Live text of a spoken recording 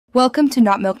Welcome to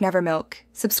Not Milk Never Milk.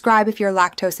 Subscribe if you're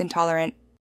lactose intolerant.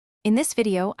 In this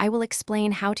video, I will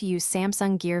explain how to use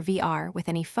Samsung Gear VR with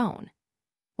any phone.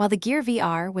 While the Gear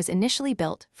VR was initially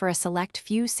built for a select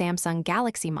few Samsung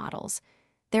Galaxy models,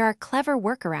 there are clever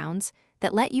workarounds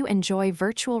that let you enjoy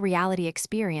virtual reality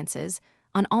experiences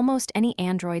on almost any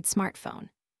Android smartphone.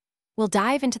 We'll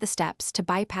dive into the steps to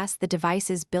bypass the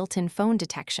device's built-in phone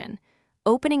detection,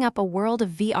 opening up a world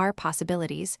of VR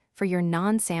possibilities for your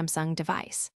non-Samsung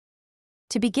device.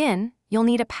 To begin, you'll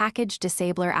need a package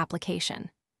disabler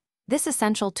application. This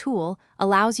essential tool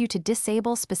allows you to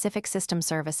disable specific system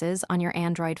services on your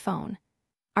Android phone.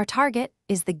 Our target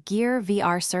is the Gear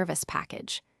VR Service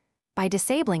package. By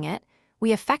disabling it,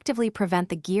 we effectively prevent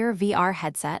the Gear VR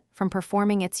headset from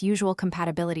performing its usual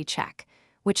compatibility check,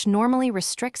 which normally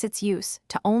restricts its use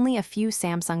to only a few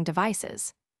Samsung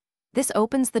devices. This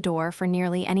opens the door for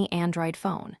nearly any Android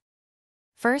phone.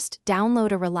 First,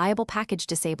 download a reliable package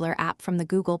disabler app from the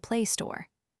Google Play Store.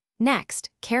 Next,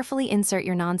 carefully insert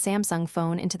your non-Samsung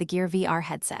phone into the Gear VR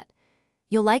headset.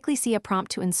 You'll likely see a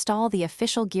prompt to install the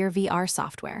official Gear VR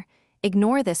software.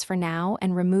 Ignore this for now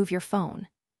and remove your phone.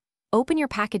 Open your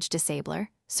package disabler,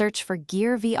 search for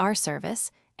Gear VR Service,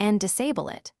 and disable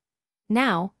it.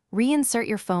 Now, reinsert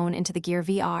your phone into the Gear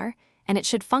VR, and it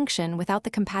should function without the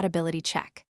compatibility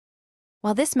check.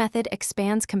 While this method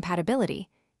expands compatibility,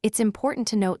 it's important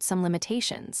to note some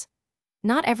limitations.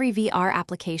 Not every VR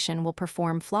application will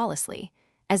perform flawlessly,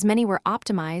 as many were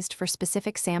optimized for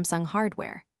specific Samsung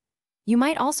hardware. You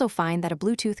might also find that a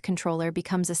Bluetooth controller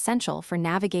becomes essential for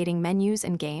navigating menus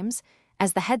and games,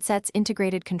 as the headset's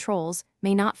integrated controls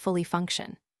may not fully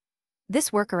function.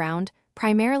 This workaround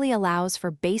primarily allows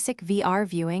for basic VR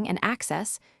viewing and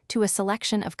access to a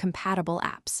selection of compatible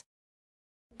apps.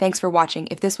 Thanks for watching.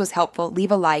 If this was helpful,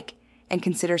 leave a like and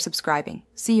consider subscribing.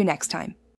 See you next time.